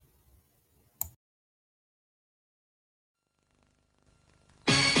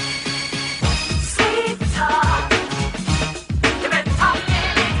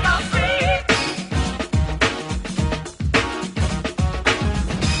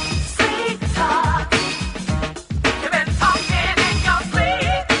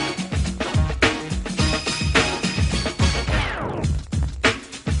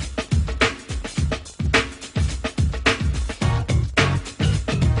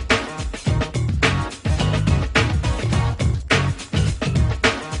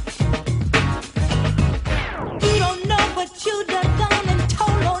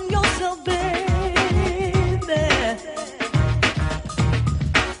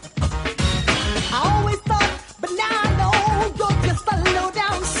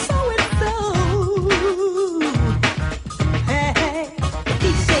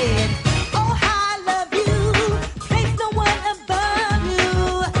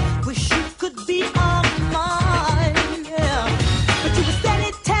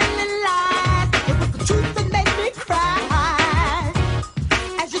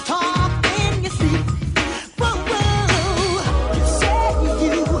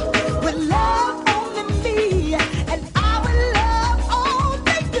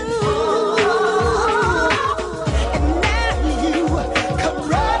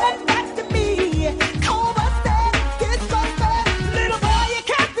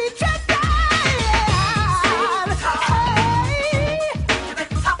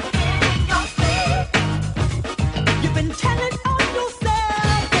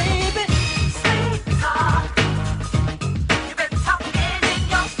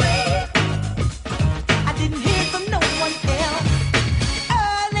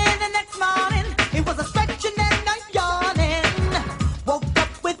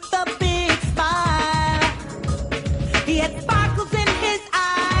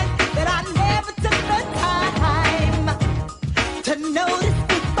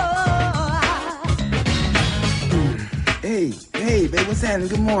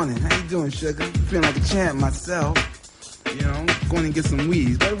Manhattan, good morning. How you doing, sugar? Feeling like a champ myself. You know, going to get some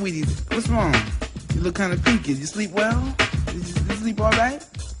Wheaties. What Wheaties? What's wrong? You look kind of peaky. You sleep well? Did you sleep all right?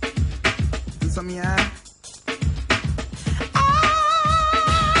 Is something in your eye?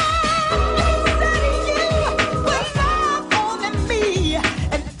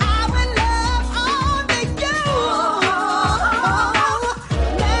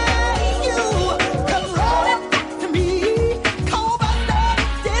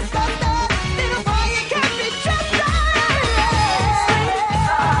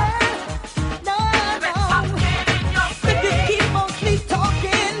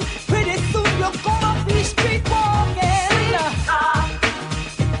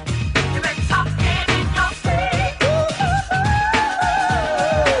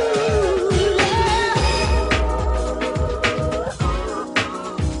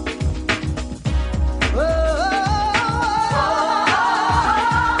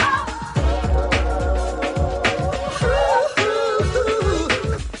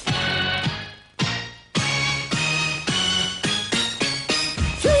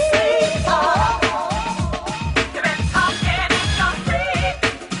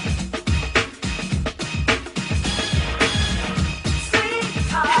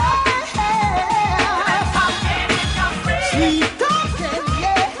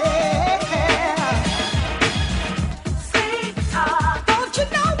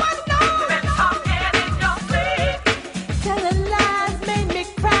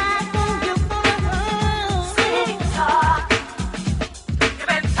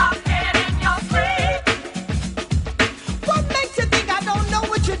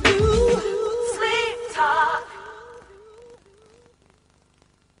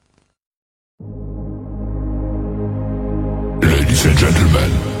 Ladies and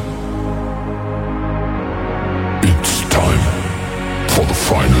gentlemen, it's time for the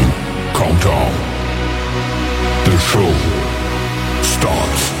final countdown. The show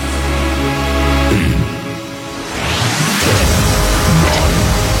starts in 10, 9,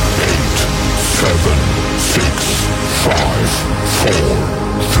 8, 7, 6, 5, 4,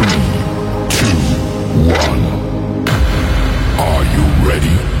 3, 2, 1. Are you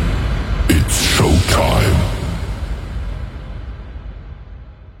ready? It's showtime.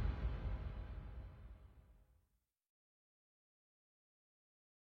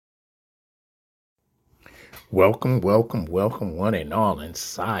 Welcome, one and all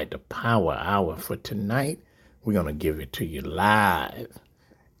inside the Power Hour. For tonight, we're going to give it to you live.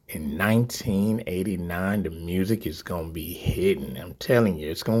 In 1989, the music is going to be hidden. I'm telling you,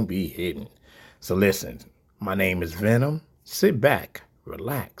 it's going to be hidden. So listen, my name is Venom. Sit back,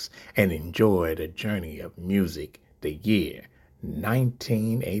 relax, and enjoy the journey of music, the year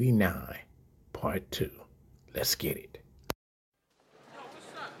 1989, part 2. Let's get it.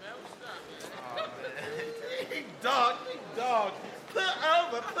 Dog. Put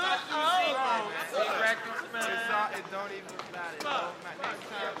over. It don't even matter. Next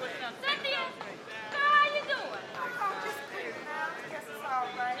time. Cynthia, how you doing? I'm just clear now. I guess it's all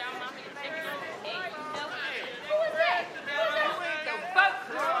right. Who is that? The boat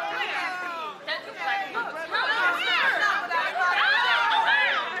girl. That's the black boat.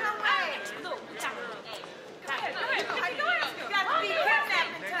 You got to be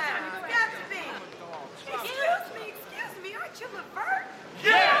kidnapping time. You got to be. Excuse me, aren't you Levert?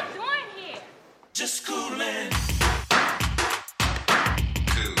 Yeah! What are you doing here? Just coolin'.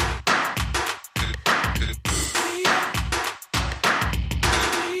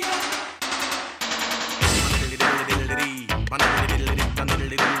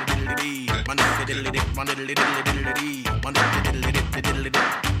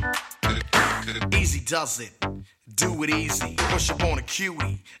 Easy does it. Do it easy. Push up on a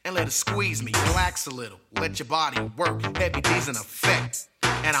cutie and let it squeeze me. Relax a little. Let your body work. Heavy D's in effect.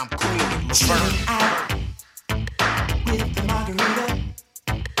 And I'm cool with Levert. Out with the margarita,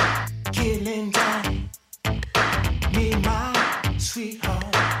 killing time. Me and my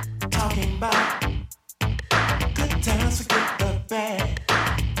sweetheart talking about good times, forget the bad.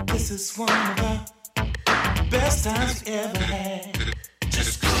 This is one of the best times we ever had.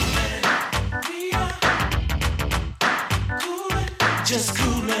 Just coolin'. We are coolin'. Just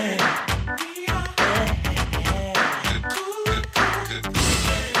coolin'. We are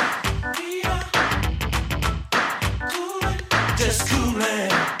just coolin'.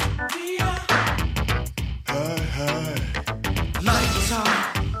 Life is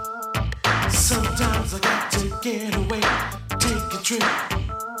hard. Sometimes I got to get away, take a trip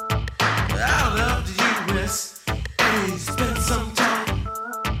out of the USA. Spend some time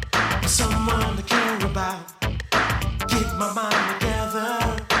with someone to care about. Get my mind together.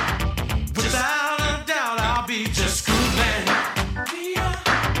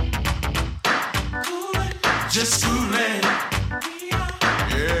 Just coolin'.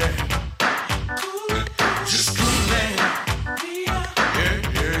 Yeah. Just coolin'. Yeah,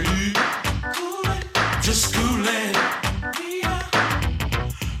 yeah, yeah. Just coolin'.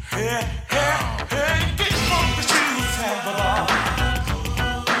 Yeah, yeah, yeah. Get off the shoes, have a ball.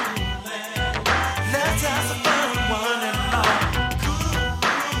 Let's have some fun, one and all.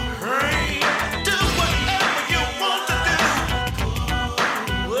 Hey, do whatever you want to do.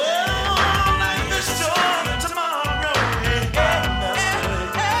 Well, life is short tomorrow.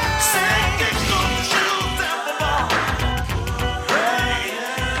 Say, get off the shoes, have a ball. Hey,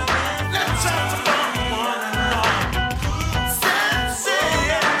 let's have some fun, one and all. Say,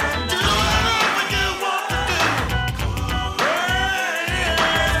 do whatever you want to do. Hey,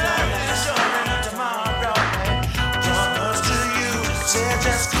 life is short tomorrow. Just us to you, say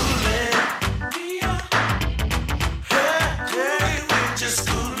just coolin'. Hey, hey, we just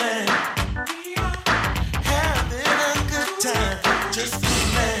coolin'. Having a good time, just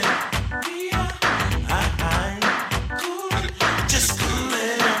coolin'. Just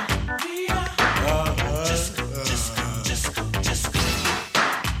coolin'. Just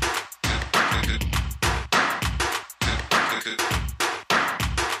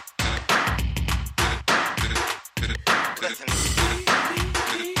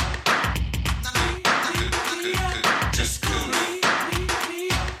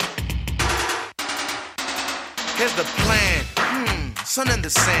Here's the plan. Sun in the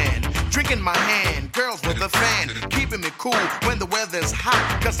sand, drinking my hand, girls with a fan, keeping me cool when the weather's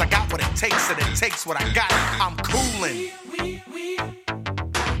hot. Cause I got what it takes and it takes what I got. I'm coolin'.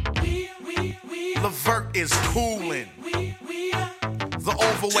 Levert is coolin'. The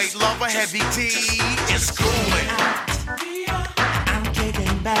overweight lover, Heavy D, is coolin'. I'm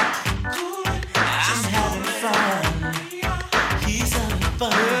kicking back. I'm having fun. He's having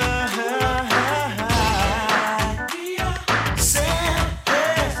fun. Sam,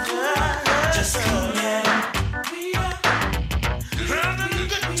 just coolin'. Having a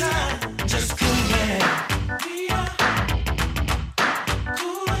good time. Just coolin'.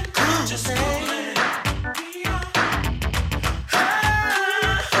 Cool, just coolin'.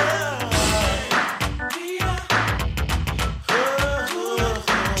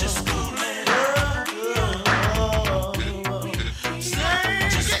 Just coolin'.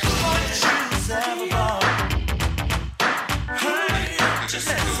 Just put your shoes, have a ball. Hey, just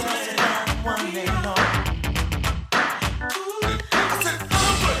let's have one day long. I said,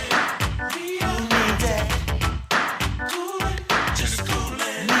 who need that? Just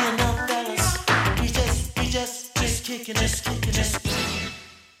coolin'. Me and them fellas, we just kicking it.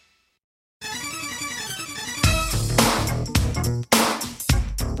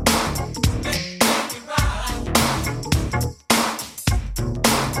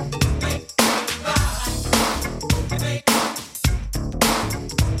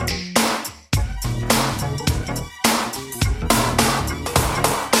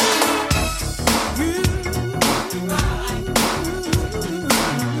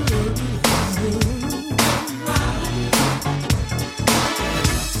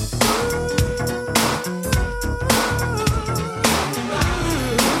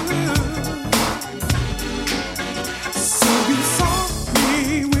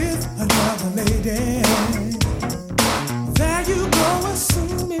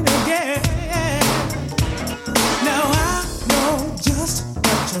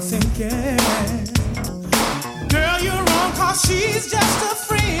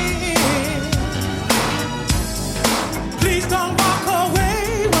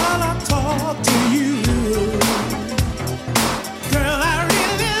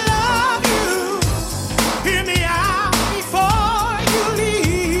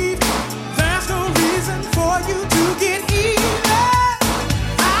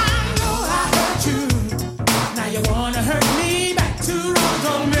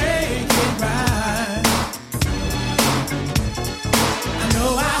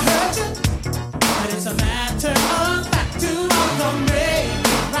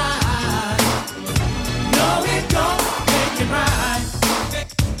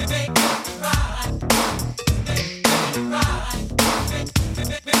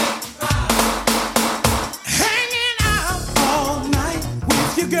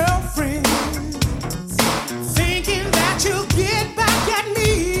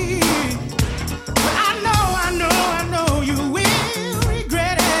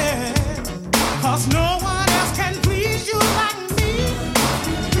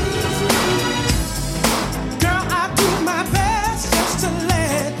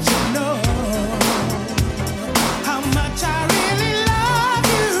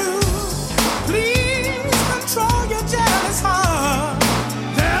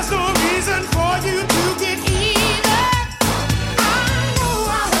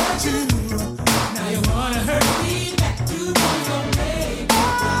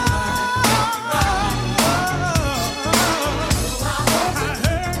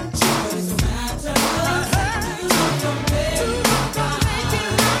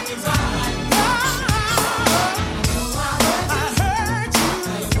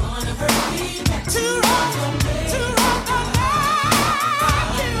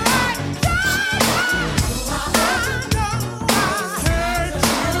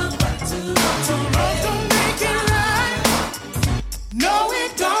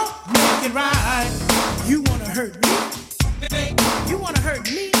 make it right. You wanna hurt me? You wanna hurt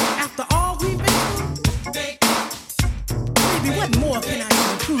me after all we've been through? Baby, what more can I do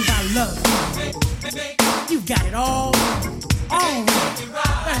to prove I love you? You got it all wrong.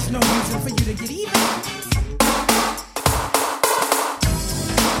 There's no reason for you to get even.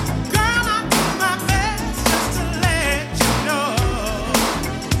 Girl, I do my best just to let you know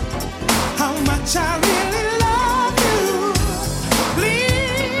how much I really love you.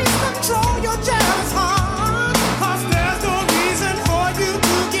 Please control your jealous heart, 'cause there's no reason for you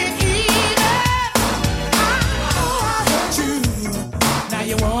to get even. I know I hurt you. Now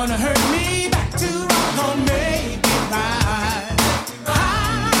you wanna hurt me back to wrong, gonna make it right.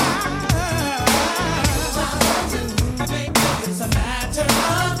 It's a matter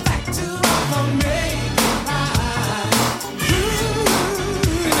of fact to wrong, gonna make it right.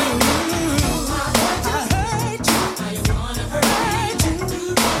 I hurt you. Now you wanna hurt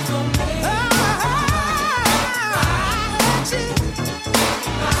you.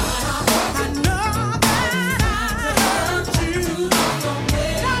 I know that I hurt you.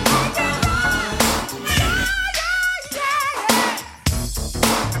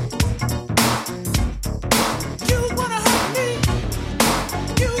 You wanna hurt me?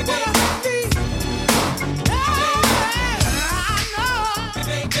 You wanna hurt me? I know.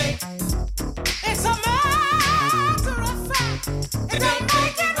 It's a matter of fact. It don't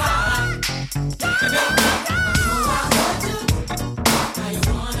make it right. Now you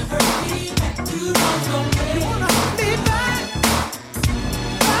wanna hurt me back to wrong, gonna make you wanna hurt me back.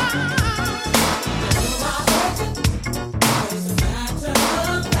 It's a matter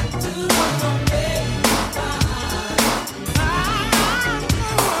of fact to wrong, gonna make it right. I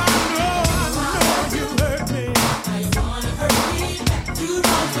know you hurt me. Now you wanna hurt me back to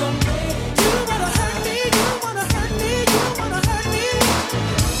wrong, gonna make you wanna hurt me. You wanna hurt me. You wanna hurt me.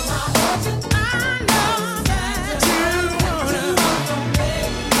 I know that you wanna make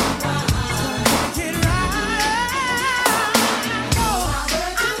it right.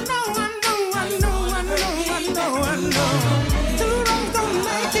 I know. Two wrongs don't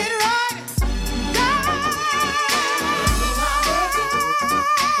make it right.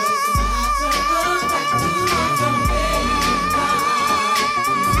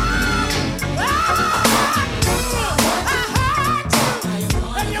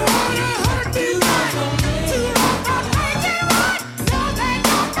 And you wanna hurt me back. Two wrongs don't make it right. No, they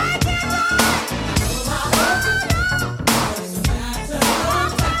don't make it right.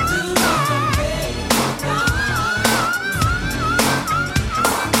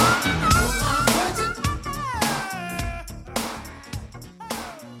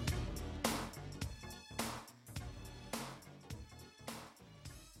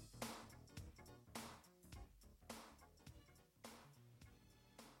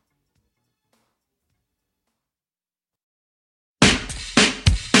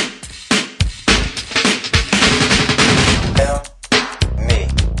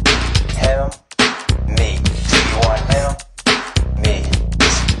 Him, me. Do you want him? Me.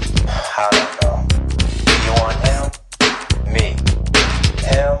 I don't know. Do you want him? Me.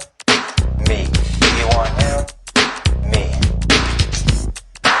 Him, me. Do you want him? Me.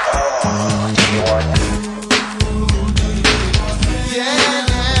 Oh, do you want him?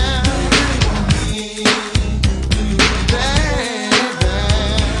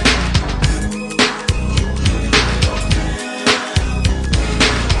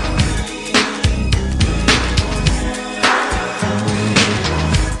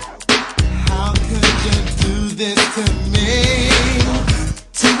 How could you do this to me?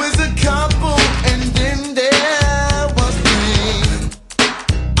 Two as a couple, and then there was me.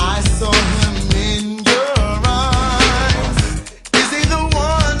 I saw him in your eyes. Is he the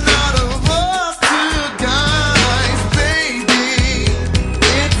one out of us two guys, baby?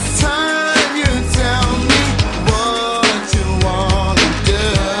 It's time you tell me what you wanna do.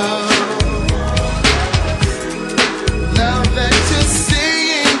 Now that you're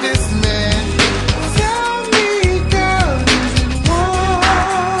seeing this man, tell me, girl, is it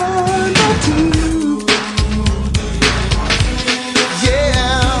one or two?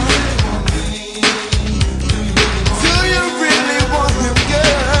 Yeah. Do you really want him,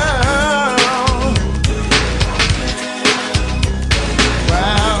 girl?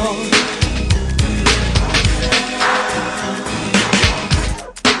 Wow.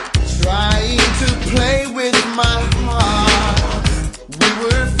 Trying to play with my heart. We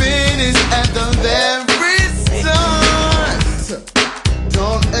were finished at the very start.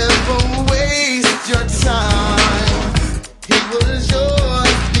 Don't ever waste your time. He was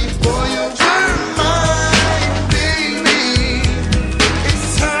yours before you were mine, baby. It's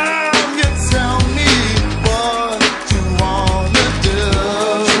time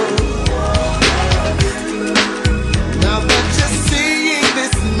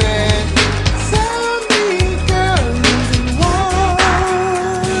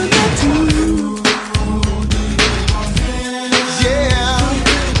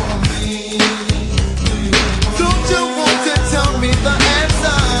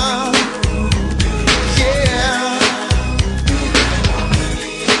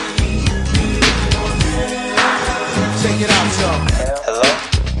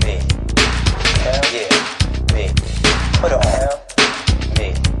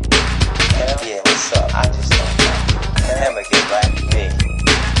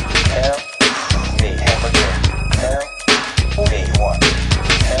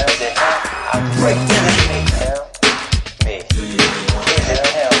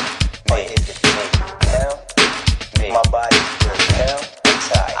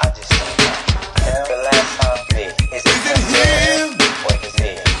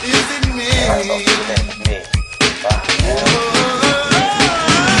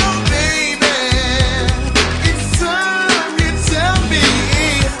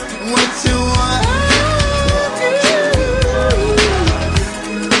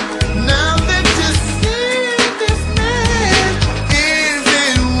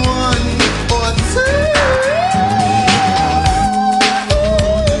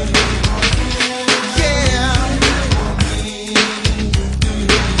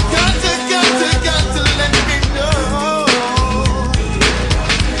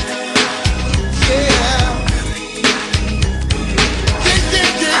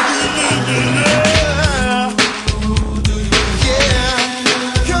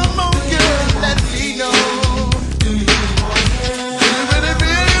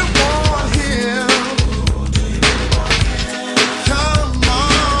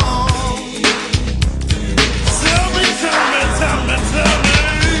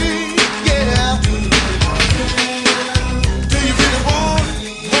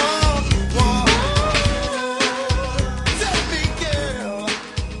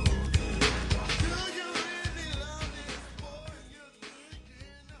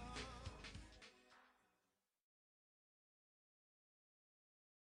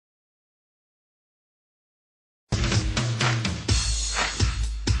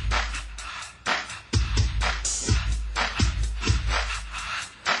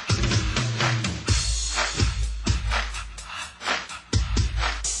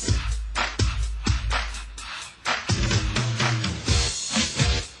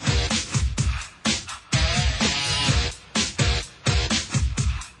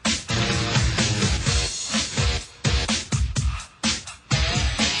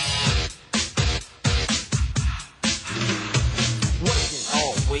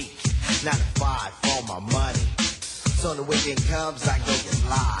So the weekend comes, I go get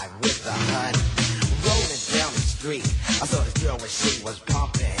live with the hun. Rolling down the street, I saw this girl when she was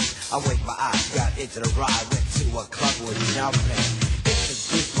pumping. I winked my eyes, got into the ride, went to a club with jumping.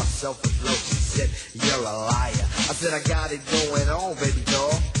 Introduced myself with low, she said, you're a liar. I said, I got it going on, baby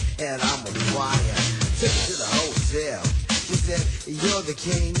doll, and I'm a fire. Took her to the hotel. She said, you're the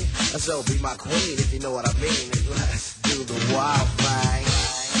king, so be my queen if you know what I mean. Let's do the wild thing.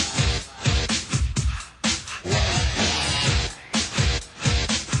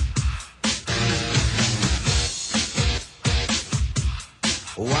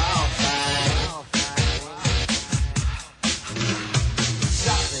 Wild thing.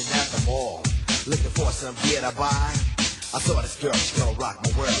 Shopping at the mall, looking for some gear to buy. I saw this girl, she gonna rock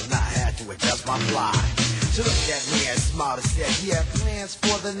my world, and I had to adjust my fly. She looked at me and smiled and said, you have plans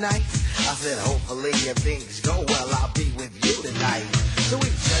for the night? I said, hopefully if things go well, I'll be with you tonight. So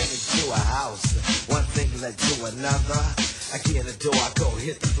we journeyed to a house, one thing led to another. I get in the door, I go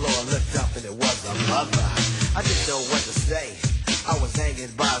hit the floor, looked up and it was a mother. I didn't know what to say, I was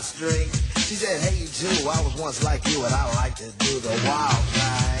hanging by a string. She said, hey you too, I was once like you and I like to do the wild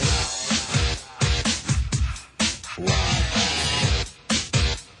thing. Wild thing.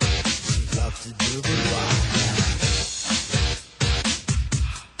 She loves to do the wild thing.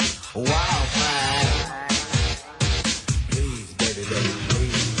 Wild thing. Please, baby, baby,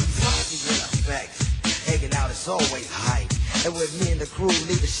 please. Talking in effect, hanging out is always hype. And with me and the crew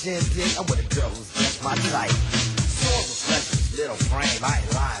leave a shindig, I'm with a girl who's just my type. Saw the flesh, little frame, I ain't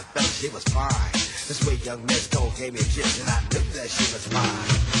lying, fella, she was fine. This way young Miss Cole gave me a kiss and I knew that she was mine.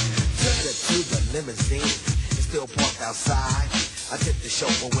 Took her to the limousine, it's still parked outside. I tipped the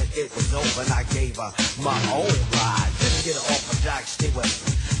chauffeur when it was over and I gave her my own ride. Didn't get her off a dock, she was,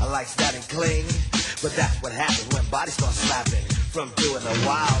 I like that and cling. But that's what happens when bodies start slapping from doing the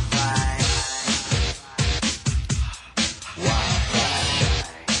wild thing. Wild thing.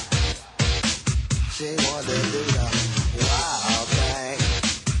 She wanted to do the wild thing.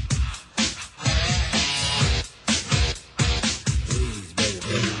 Please, baby,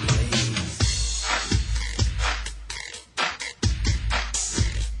 baby, please.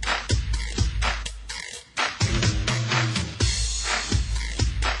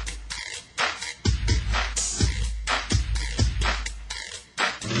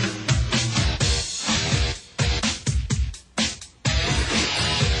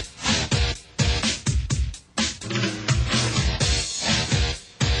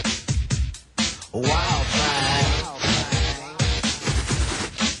 Wild thing.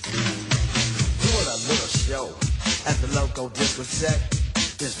 Doing a little show at the local discotheque.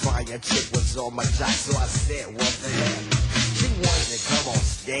 This fire chick was on my jock, so I said, what the heck? She wanted to come on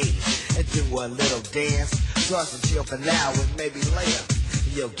stage and do a little dance. So I said, chill for now and maybe later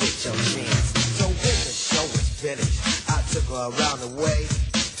you'll get your chance. So when the show was finished, I took her around the way.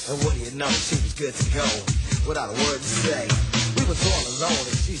 And what do you know, she was good to go without a word to say. We was all alone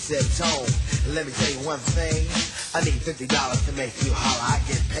and she said, Tone, let me tell you one thing. I need $50 to make you holler. I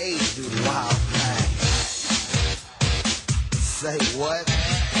get paid to do the wild thing. Say what?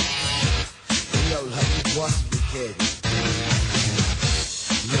 Yo, you must be kidding.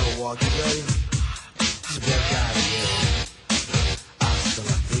 Yo, walk you ready? Just walk out of here. Hasta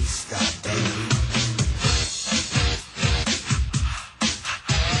la vista, baby.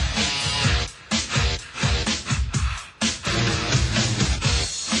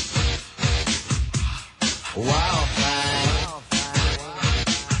 Wild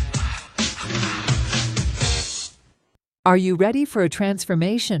Are you ready for a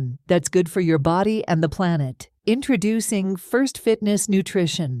transformation that's good for your body and the planet? Introducing First Fitness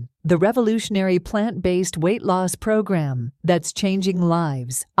Nutrition, the revolutionary plant-based weight loss program that's changing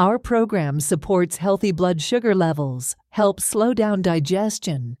lives. Our program supports healthy blood sugar levels, helps slow down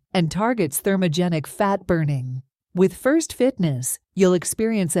digestion, and targets thermogenic fat burning. With First Fitness, you'll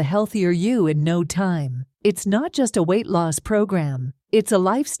experience a healthier you in no time. It's not just a weight loss program. It's a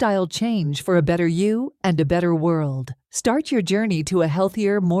lifestyle change for a better you and a better world. Start your journey to a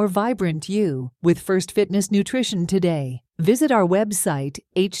healthier, more vibrant you with First Fitness Nutrition today. Visit our website,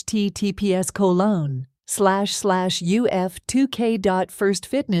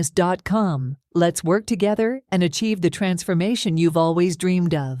 https://uf2k.firstfitness.com. Let's work together and achieve the transformation you've always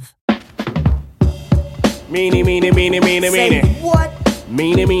dreamed of. Meanie, meanie, meanie, meanie, meanie. Say what?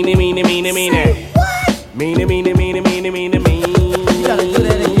 Meanie, meanie, meanie, meanie, meanie. Say what? Meanie, meanie, meanie, meanie, meanie, meanie. You gotta do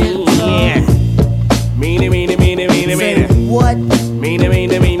that again. Yeah. Meanie, meanie, meanie, meanie, meanie. Say what? Meanie,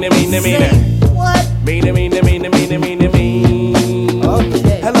 meanie, meanie, meanie, meanie. Say what? Meanie, meanie, meanie, meanie, meanie, meanie.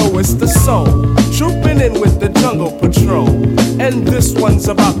 Okay. Hello, it's the soul, trooping in with the Jungle Patrol, and this one's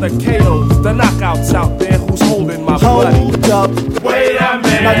about the KOs, the knockouts out there who's holding my buddy. Hold up. Wait a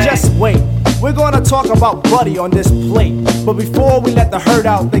minute. Now just wait. We're gonna talk about Buddy on this plate. But before we let the herd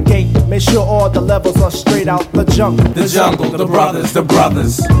out the gate, make sure all the levels are straight out the jungle. The jungle, the brothers, the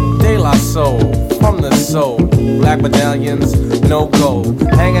brothers. De La Soul, from the soul. Black medallions, no gold.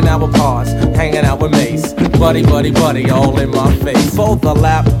 Hanging out with Pars, hanging out with Mace. Buddy, buddy, buddy, all in my face. For the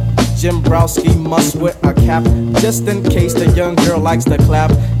lap, Jim Browski must wear a cap, just in case the young girl likes to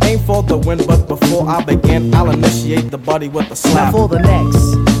clap. Aim for the win, but before I begin, I'll initiate the buddy with a slap. Now for the next,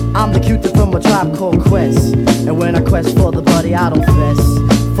 I'm the cutie from a tribe called Quest. And when I quest for the buddy, I don't fess.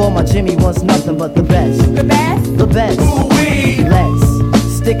 For my Jimmy wants nothing but the best. The best? The best. Ooh-wee.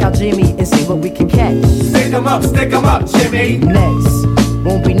 Let's stick out Jimmy and see what we can catch. Stick 'em up, Jimmy. Next,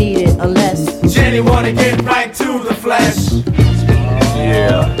 won't be needed unless Jenny wanna get right to the flesh.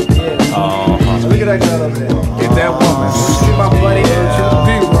 Yeah. Look at that girl over there. Get that woman. Get my buddy.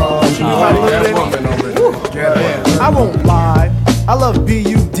 I won't lie, I love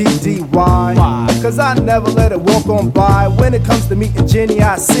B-U-D-D-Y. Cause I never let it walk on by. When it comes to meeting Jenny,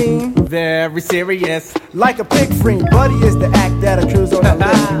 I seem very serious. like a pig friend. Buddy is the act that accrues on the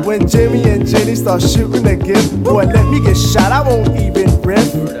list. When Jimmy and Jenny start shooting a gift, boy, let me get shot, I won't even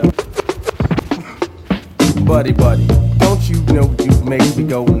riff. Buddy, buddy, don't you know you make me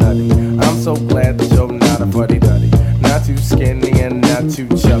go nutty? I'm so glad that you're not a buddy-duddy. Not too skinny and not too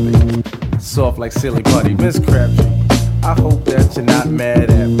chubby. Soft like silly buddy, Miss Crabtree. I hope that you're not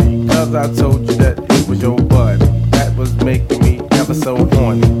mad at me, cause I told you that it was your buddy that was making me ever so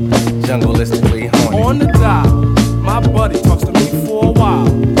horny, jungleistically horny. On the dial, my buddy talks to me for a while.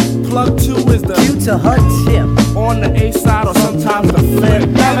 Plug 2 is the cue to her tip. On the A side or sometimes the flip.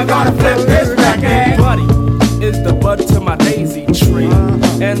 Never gonna flip this record. Buddy is the bud to my daisy tree,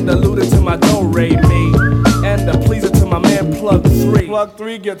 and the looter to my do-re-mi, and the pleaser to my man Plug 3. Plug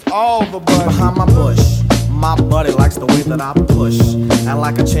 3 gets all the buddy. Behind my bush, my buddy likes the way that I push. And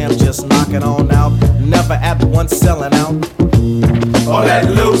like a champ, just knock it on out. Never at once selling out. Or let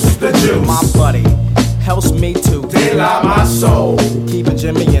loose the juice. My buddy helps me to delight my soul. Keeping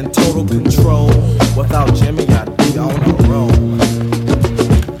Jimmy in total control. Without Jimmy, I'd be on the road.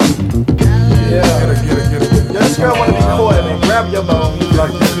 Yeah. Yo, this girl wanna be coy, man. Grab your bone.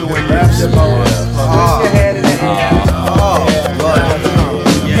 Like this is when grab your bone. Place your hand in the air.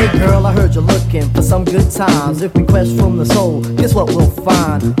 Hey girl, I heard you're looking for some good times. If we quest from the soul, guess what we'll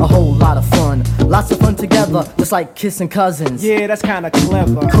find? A whole lot of fun. Lots of fun together, just like kissing cousins. Yeah, that's kinda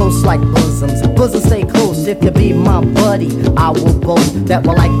clever. Close like bosoms. Bosoms stay close. If you be my buddy, I will boast that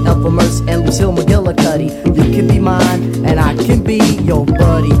we're like Ethel Merce and Lucille McGillicuddy. You can be mine, and I can be your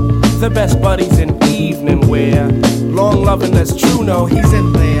buddy. The best buddies in evening wear. Long loving that's true, no, he's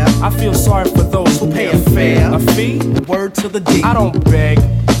in there. I feel sorry for those who pay a fare. A fee? Word to the D. I don't beg,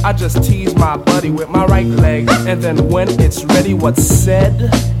 I just tease my buddy with my right leg. And then when it's ready, what's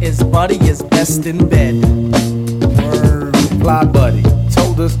said is buddy is best in bed. Word. Fly buddy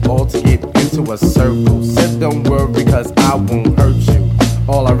told us all to get into a circle. Said don't worry cause I won't hurt you.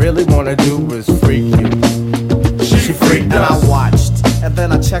 All I really wanna do is freak you. She freaked and us. I watched, and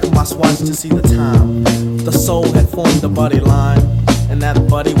then I checked my swatch to see the time. The soul had formed a buddy line, and that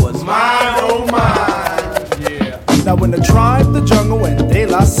buddy was mine, oh mine. Yeah. Now when the tribe, the jungle, and De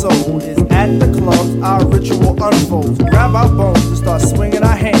La Soul is at the clubs, our ritual unfolds. Grab our bones and start swinging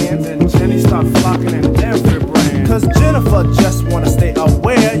our hands, and Jenny start flocking in every brand. Cause Jennifer just wanna stay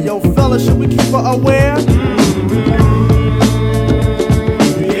aware. Yo fella, should we keep her aware?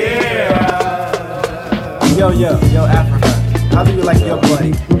 Yeah. Yo Africa, how do you like your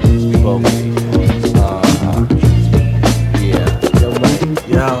buddy? Yeah.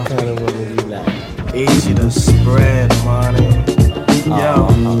 Yo, easy to spread money. Yo,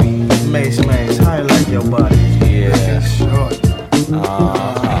 Mace, how you like your buddy? Yeah. Short.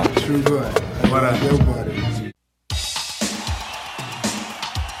 True good. What up, your buddy?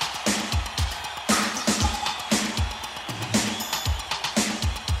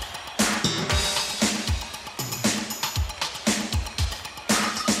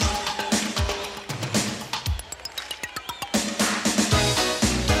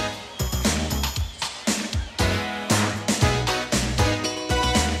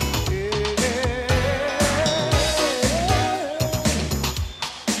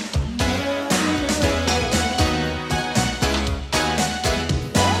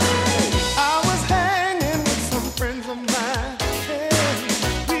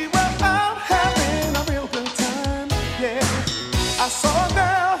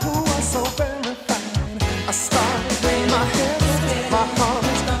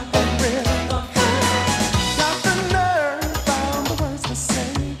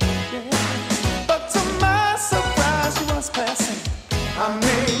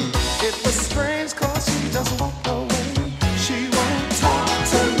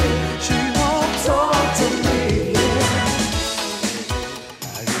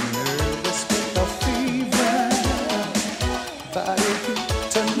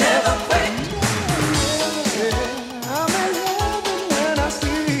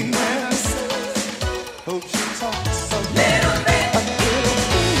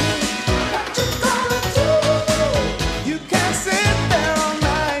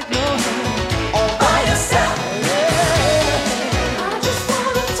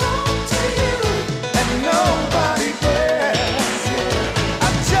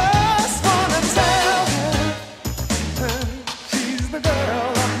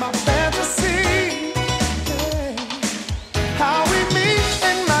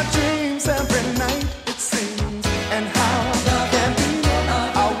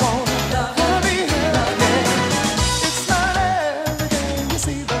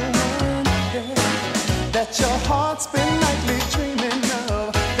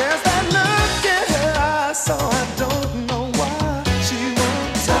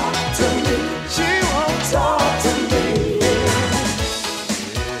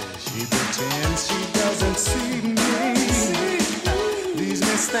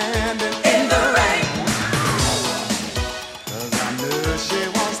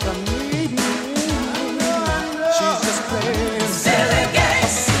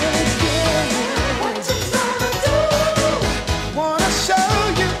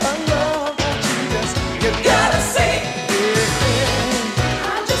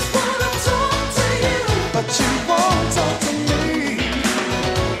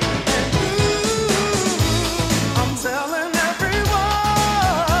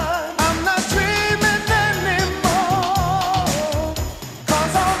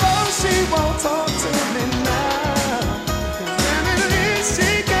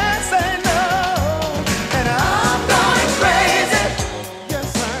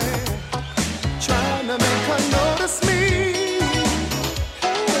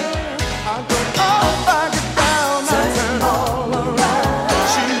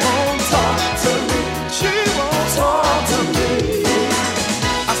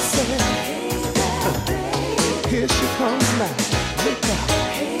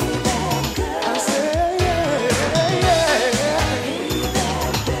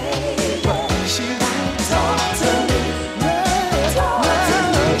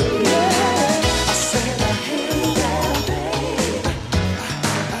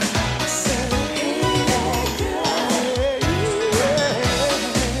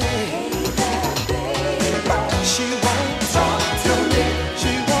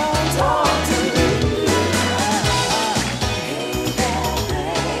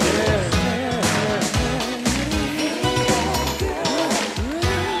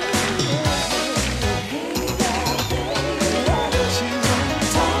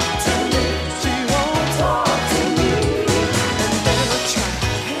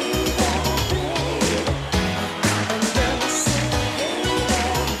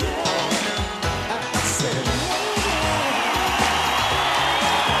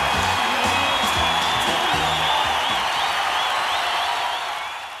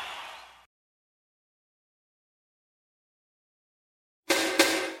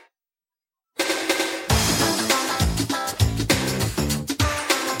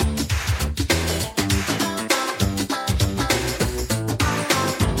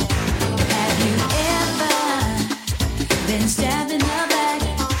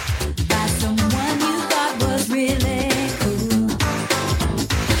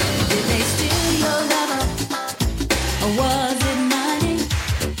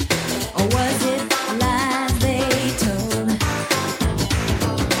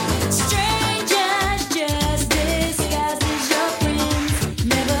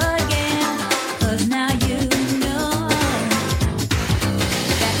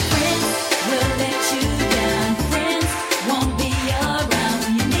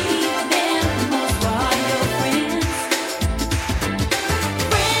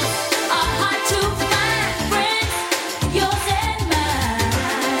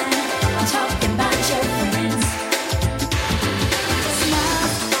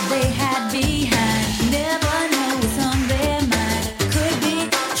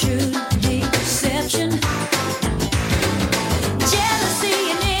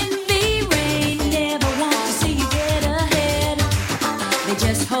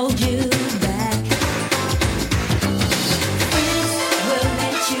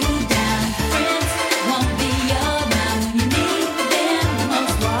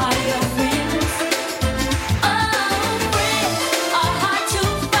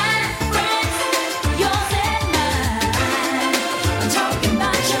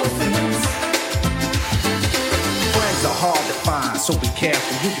 be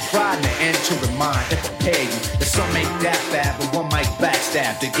careful. You can try in the end to remind and prepare you that some ain't that bad, but one might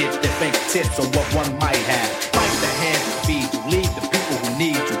backstab to get their fingertips on what one might have. Fight the hand to feed you, lead the people who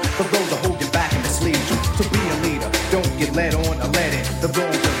need you, for those who hold you back and mislead you. To be a leader, don't get led on or led in the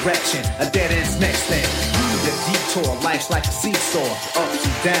wrong direction. A dead end's next thing. Use a detour, life's like a seesaw, ups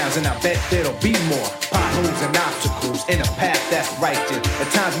and downs, and I bet there'll be more potholes and obstacles in a path that's righteous. At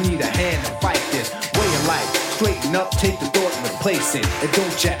times we need a hand to fight this way of life. Straighten up, take the thought and replace it, and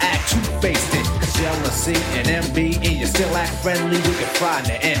don't you act two-faced it. Cause jealousy and envy, and you still act friendly, you can fry in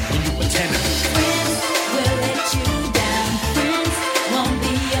the end when you pretend to be. Friends will let you down. Friends won't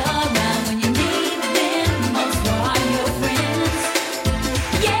be around when you need them most. Where are your friends?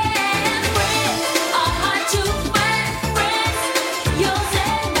 Yeah, friends are hard to find. Friends, yours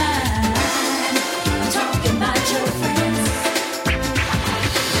and mine. I'm talking about your friends.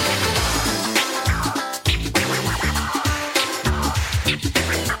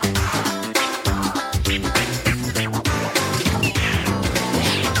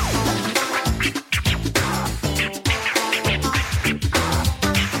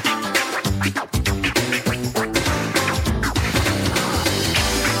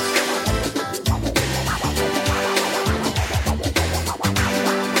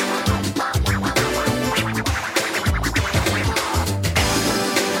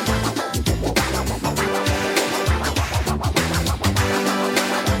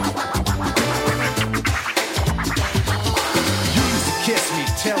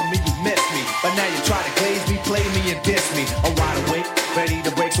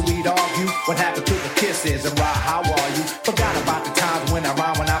 What happened to the kisses and why, how are you? Forgot about the times when I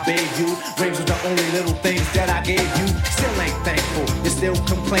rhymed when I bathed you. Rings was the only little things that I gave you. Still ain't thankful, you're still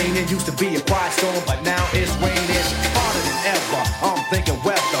complaining. Used to be a quiet storm, but now it's raining harder than ever. I'm thinking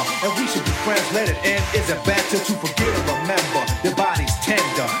weather, and we should be friends, let it end. Is it better to forget or remember? Your body's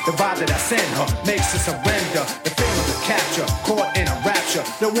tender, the vibe that I send her makes her surrender. The feeling of capture, caught in a rapture.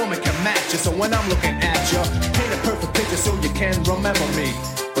 No woman can match you, so when I'm looking at you, paint a perfect picture so you can remember me.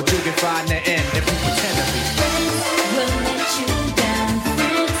 But you can find the end if you pretend to be. Friends will let you down.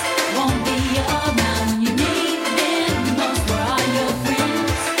 Friends won't be around when you need them most. Where are your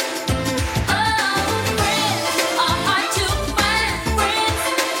friends? Oh, friends are hard to find. Friends,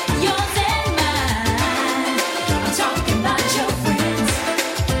 yours and mine. I'm talking about your friends.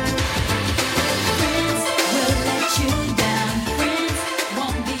 Friends will let you down. Friends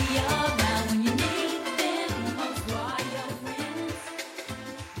won't be around when you need them most. Where are your friends?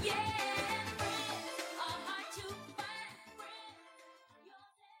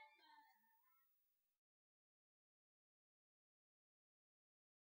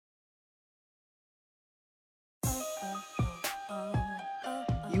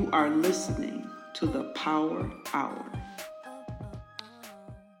 You are listening to the Power Hour.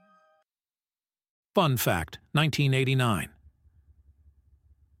 Fun fact, 1989.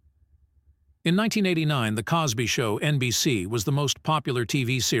 In 1989, The Cosby Show, NBC, was the most popular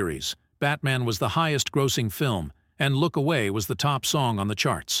TV series. Batman was the highest-grossing film, and Look Away was the top song on the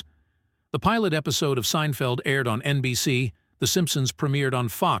charts. The pilot episode of Seinfeld aired on NBC, The Simpsons premiered on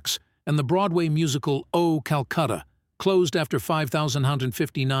Fox, and the Broadway musical Oh, Calcutta closed after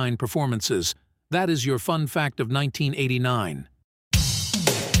 5,159 performances. That is your fun fact of 1989.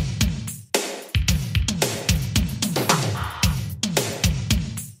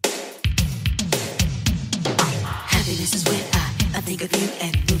 Happiness is when I think of you,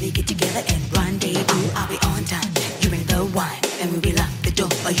 and when we get together and rendezvous, I'll be on time, you bring the wine, and when we lock the door,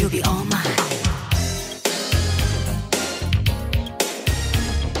 you'll be all mine.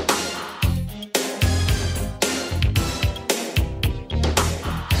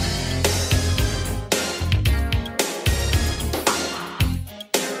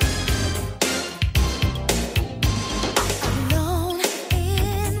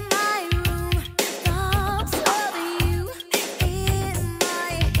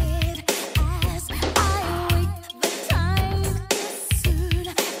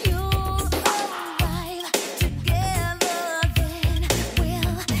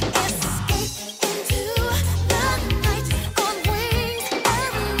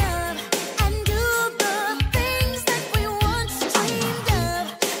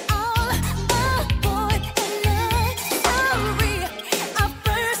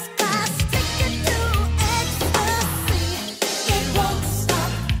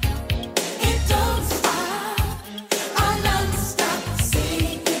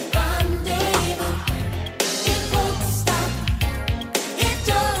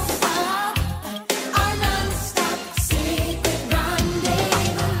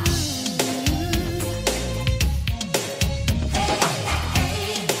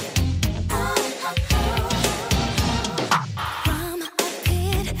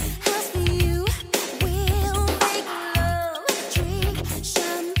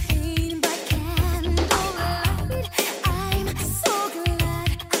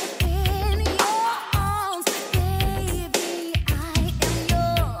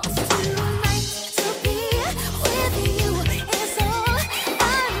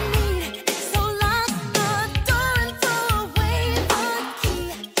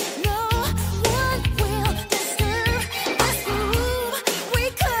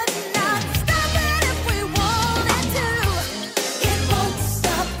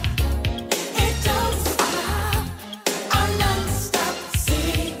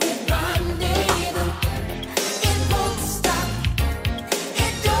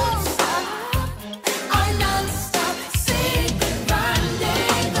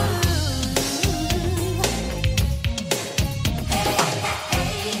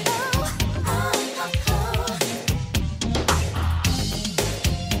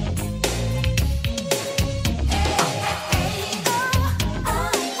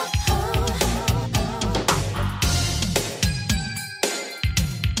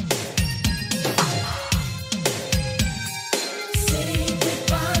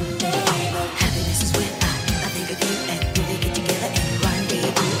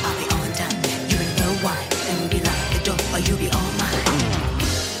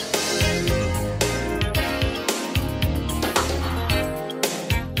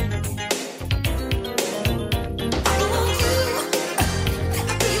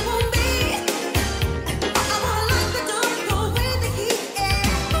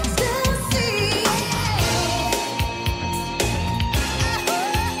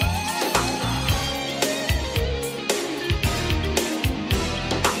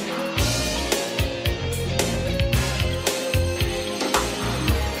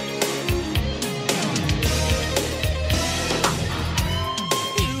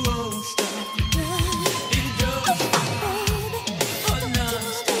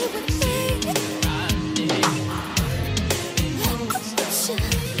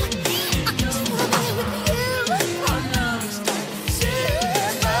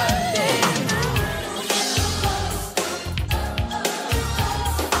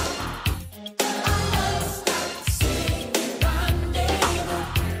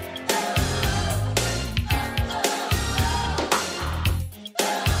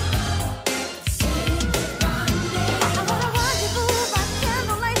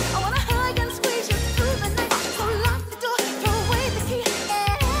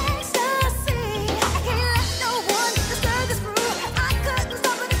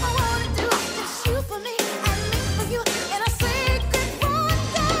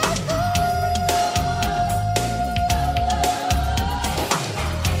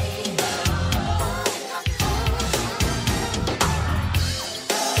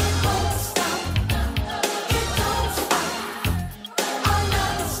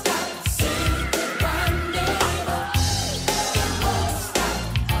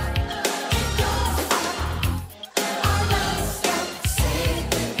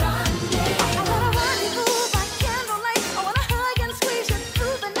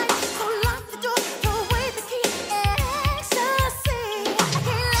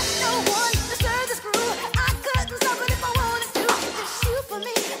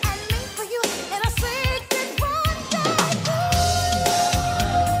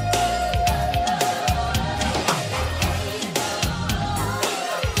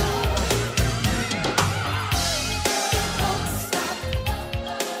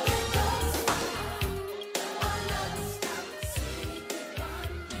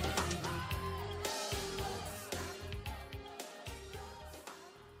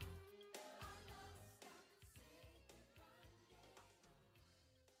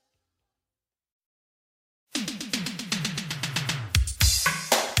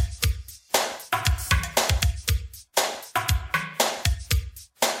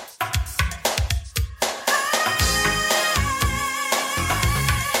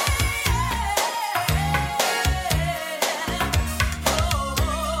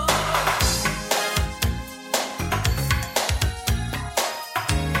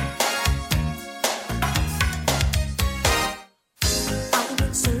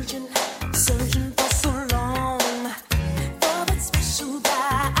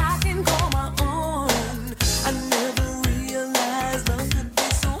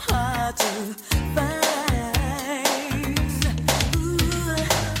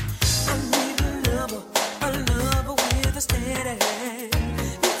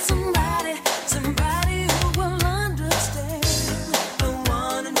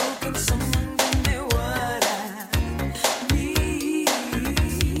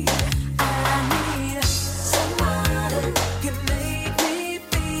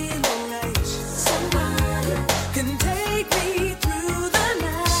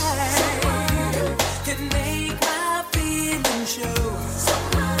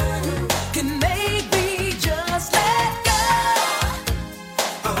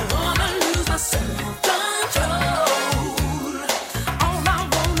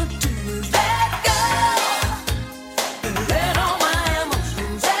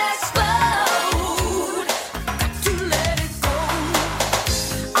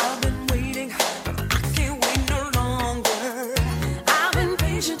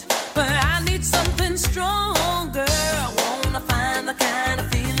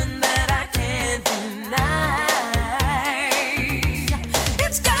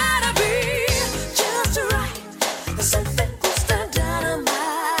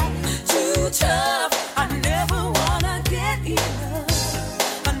 tough. I never wanna get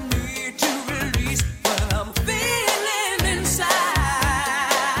enough. I need to release what I'm feeling inside.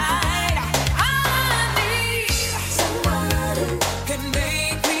 I need someone who can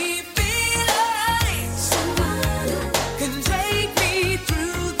make me feel alright. Someone who can take me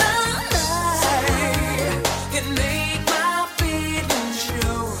through the night. Can make my feelings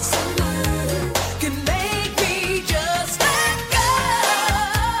show. Someone who can make me just let go.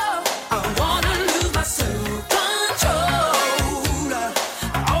 I wanna lose my self-control.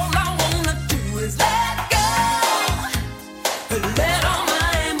 All I wanna do is let go. Let all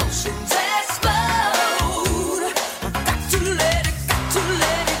my emotions explode. I've got to let it go.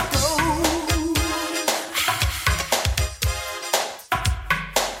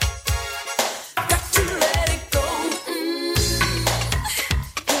 Got to let it go.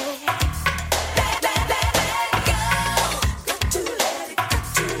 Let go. Got to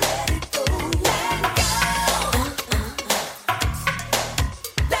let it go. Let go.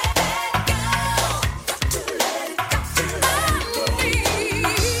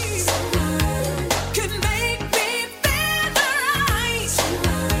 Can make me feel alright.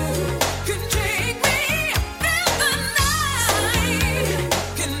 Can take me through the night.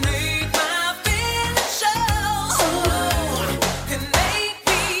 Can make my feelings show. Can make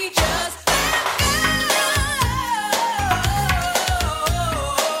me just let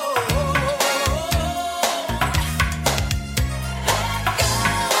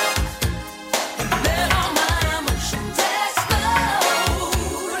let all my emotions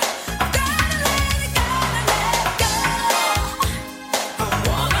explode. I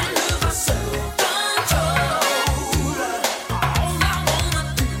wanna lose my self-control. All I wanna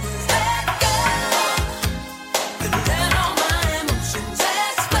do is let go. Let all my emotions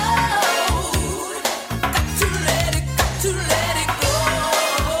explode. Got to let it go.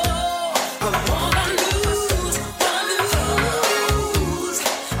 I wanna lose.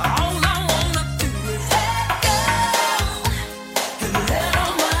 All I wanna do is let go. Let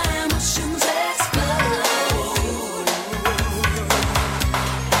all my emotions explode.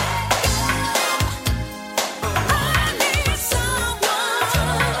 I need someone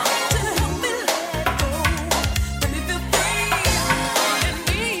to help me let go. Let me feel free and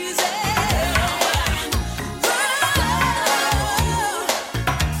easy.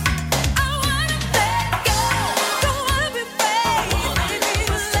 I wanna let go. Don't wanna be afraid. I need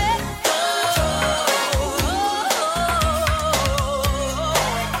to let go.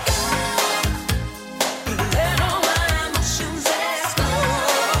 Let all my emotions explode.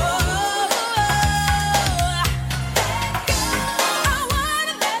 I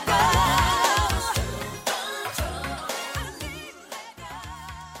wanna let go.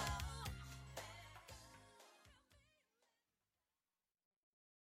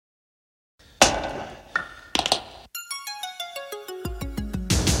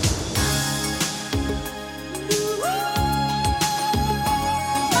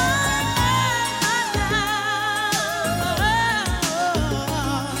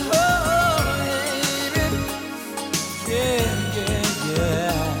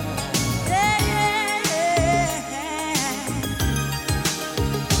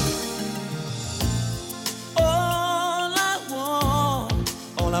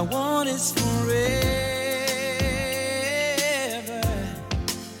 All I want is forever.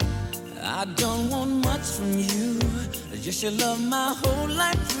 I don't want much from you, just your love my whole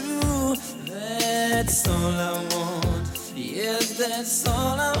life through. That's all I want. Yes, that's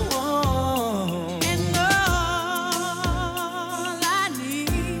all I want. And all I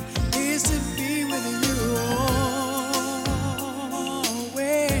need is to be with you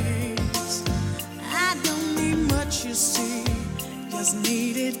always. I don't need much, you see, just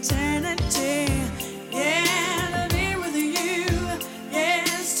need eternity. Yeah, to be with you,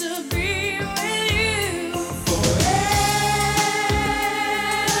 yes, to be with you forever.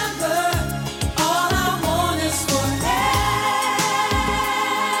 All I want is forever.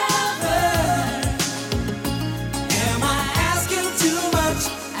 Am I asking too much?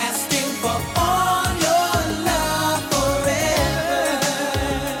 Asking for all your love forever.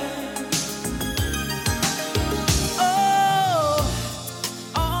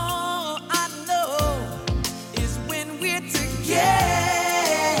 All I know is when we're together,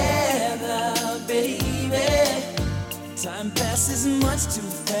 baby. Time passes much too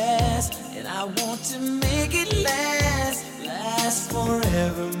fast, and I want to make it last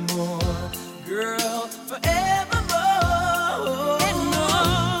forevermore, girl, forevermore. And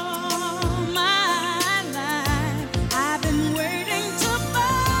all my life, I've been waiting to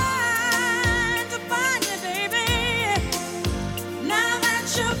find you, baby. Now that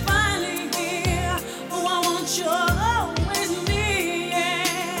you're finally here.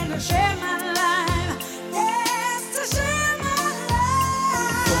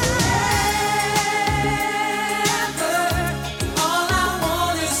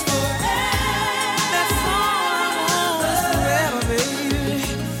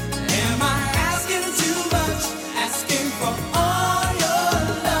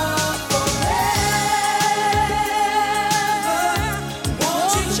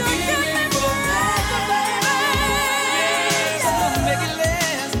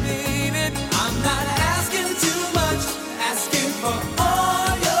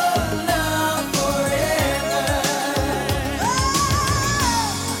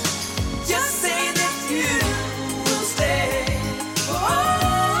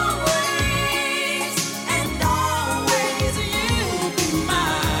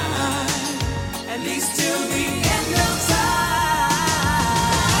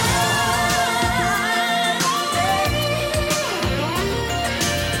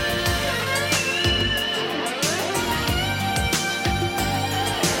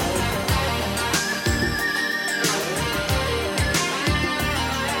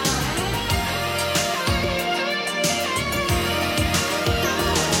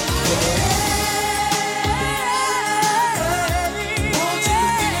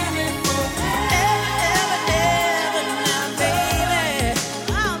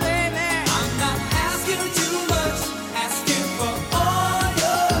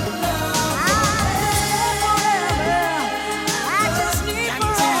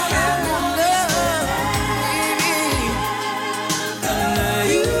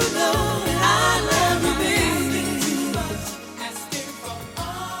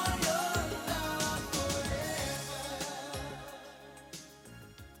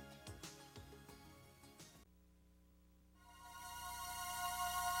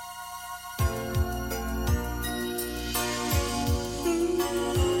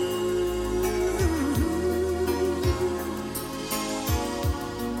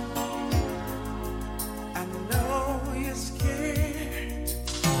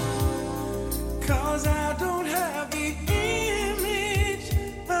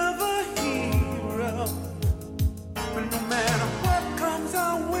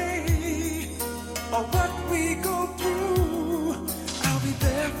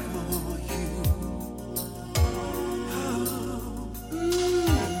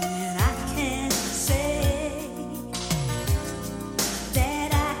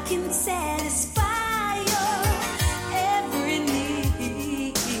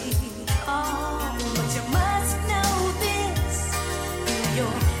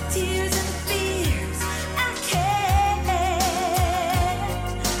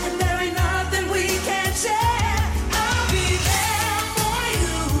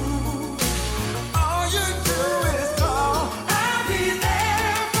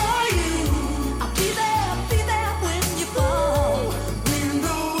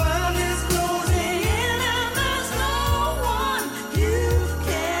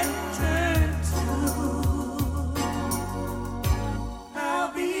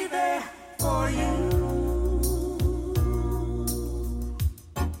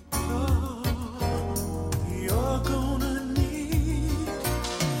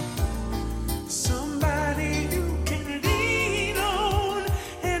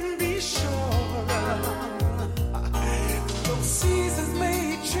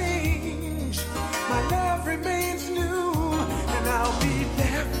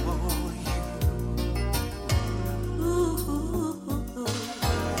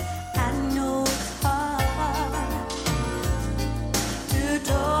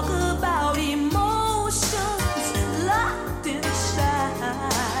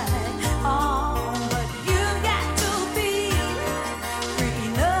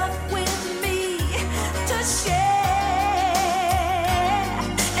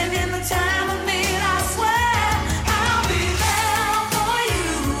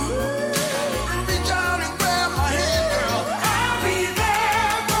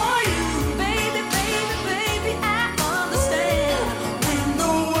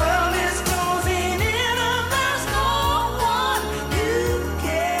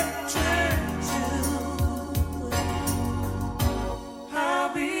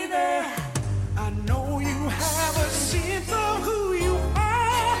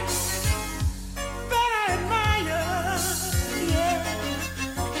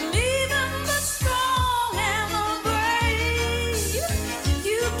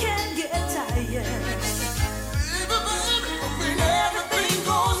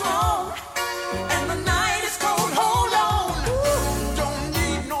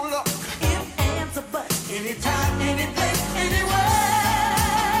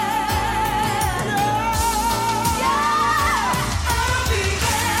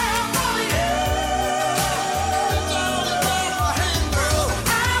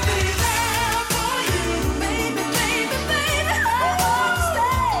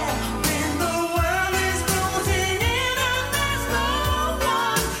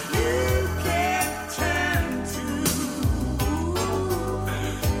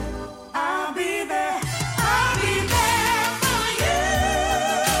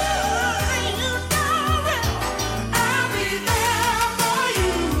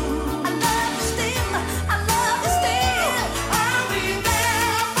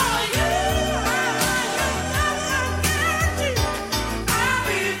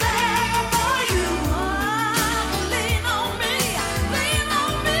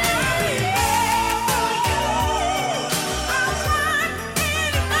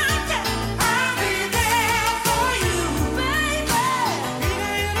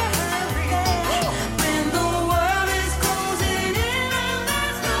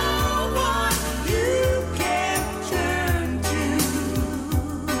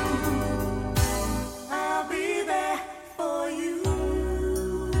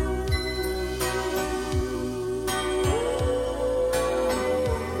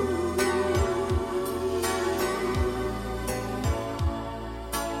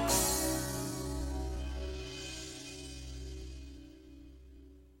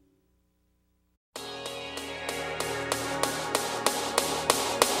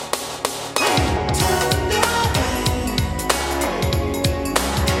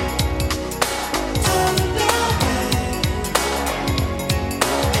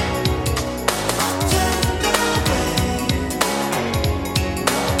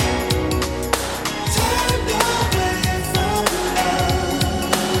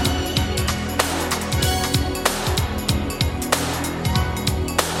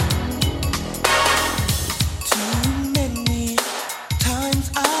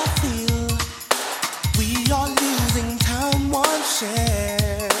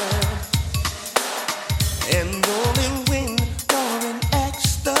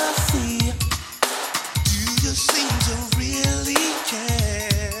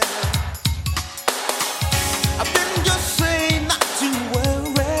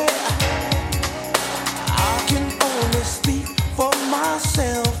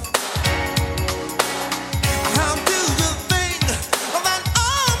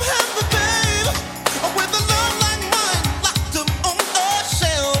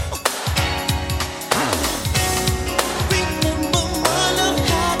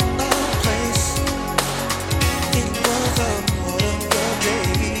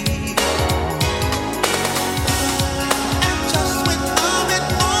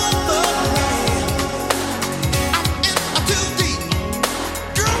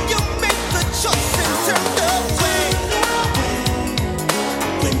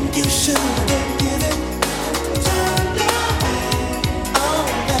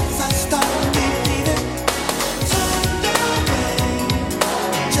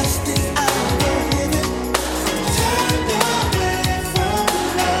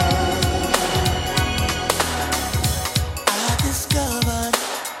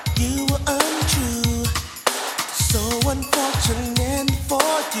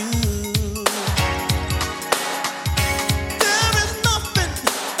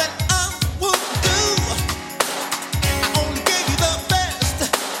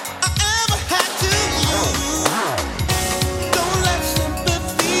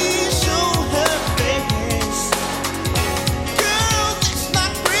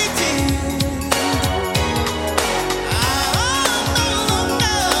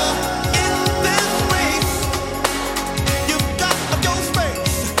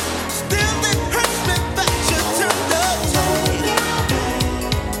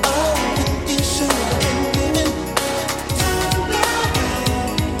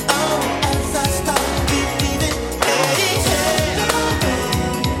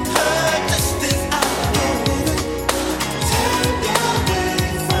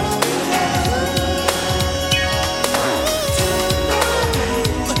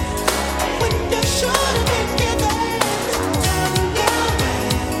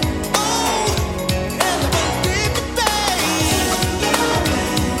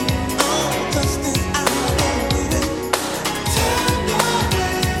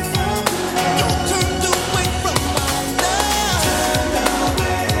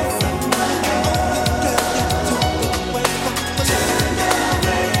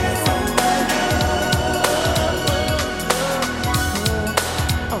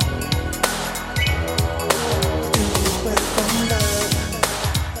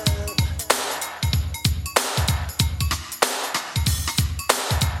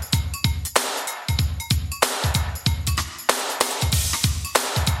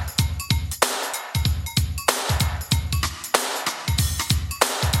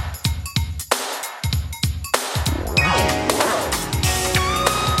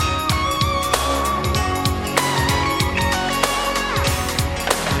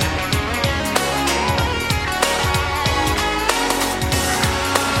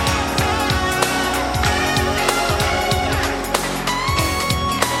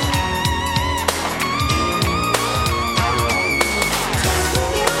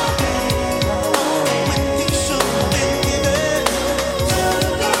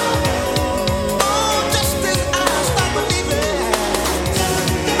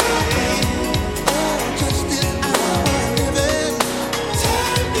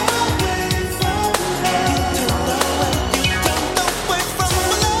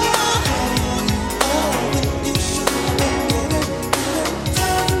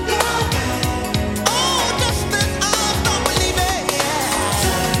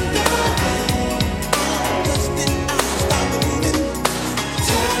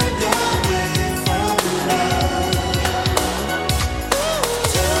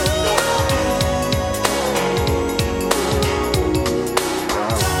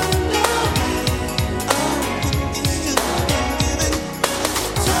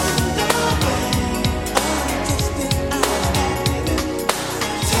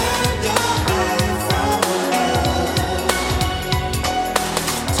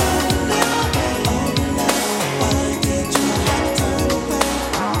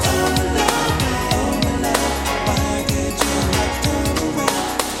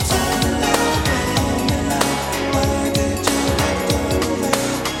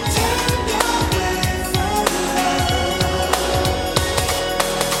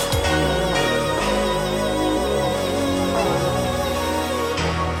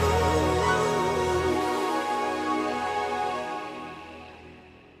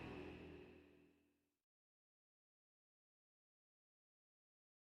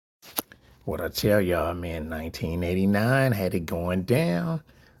 What I tell y'all, man, 1989 had it going down.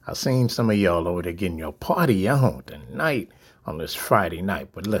 I seen some of y'all over there getting your party on tonight on this Friday night.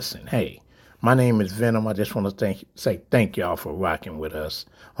 But listen, hey, my name is Venom. I just want to say thank y'all for rocking with us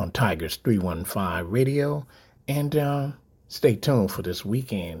on Tigers 315 Radio. And stay tuned for this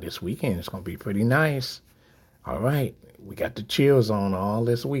weekend. This weekend is going to be pretty nice. All right. We got the chills on all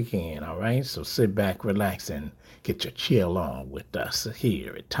this weekend. All right. So sit back, relax, and get your chill on with us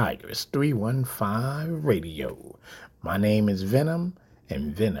here at Tigers 315 Radio. My name is Venom,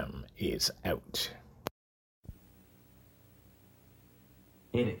 and Venom is out.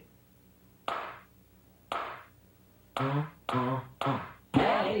 Hit it.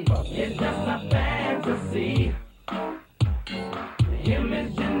 Hey, it's just a fantasy.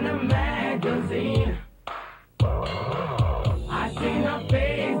 Image in the magazine. I seen her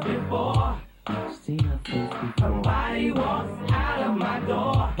face before. Her body walks out of my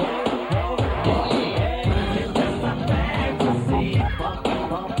door. It's just a fantasy. Image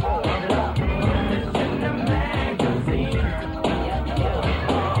in the magazine.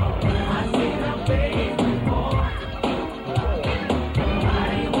 I seen her face before. Her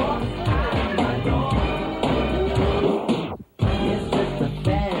body walks out of my door. It's just a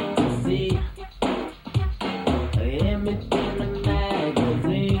fantasy. Image in the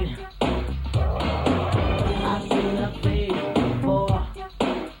magazine. I've seen her face before.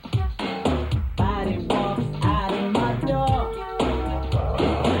 Body walks out of my door.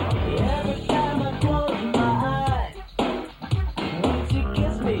 Every time I close my eyes, when she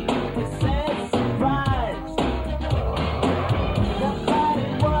kisses me, it's a surprise. The body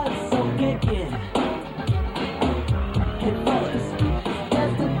was so kicking. It was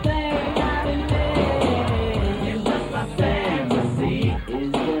just a thing out in there. It's just a fantasy.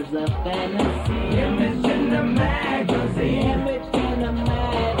 It's just a fantasy. Image in the magazine. Image in the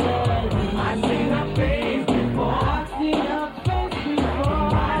magazine. I've seen her face before. I've seen her face before.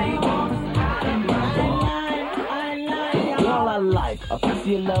 Body walks out of my door. All I like, a piece of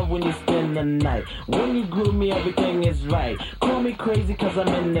your love when you spend the night. When you groove me, everything is right. Call me crazy cause I'm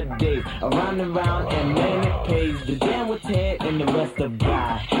in the days. Around and round and man it pays. The damn with Ted and the rest of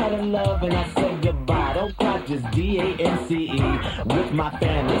God. Had a love and I said goodbye. Don't clock just D-A-N-C-E with my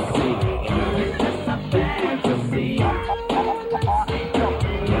fantasy. It's just a fantasy.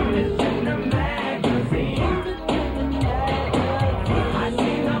 Image in the magazine. I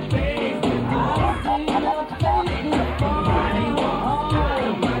seen her face before. Body walks out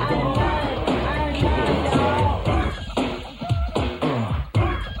of my door.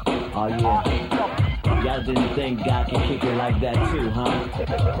 Oh yeah. Y'all didn't think God can kick it like that too, huh?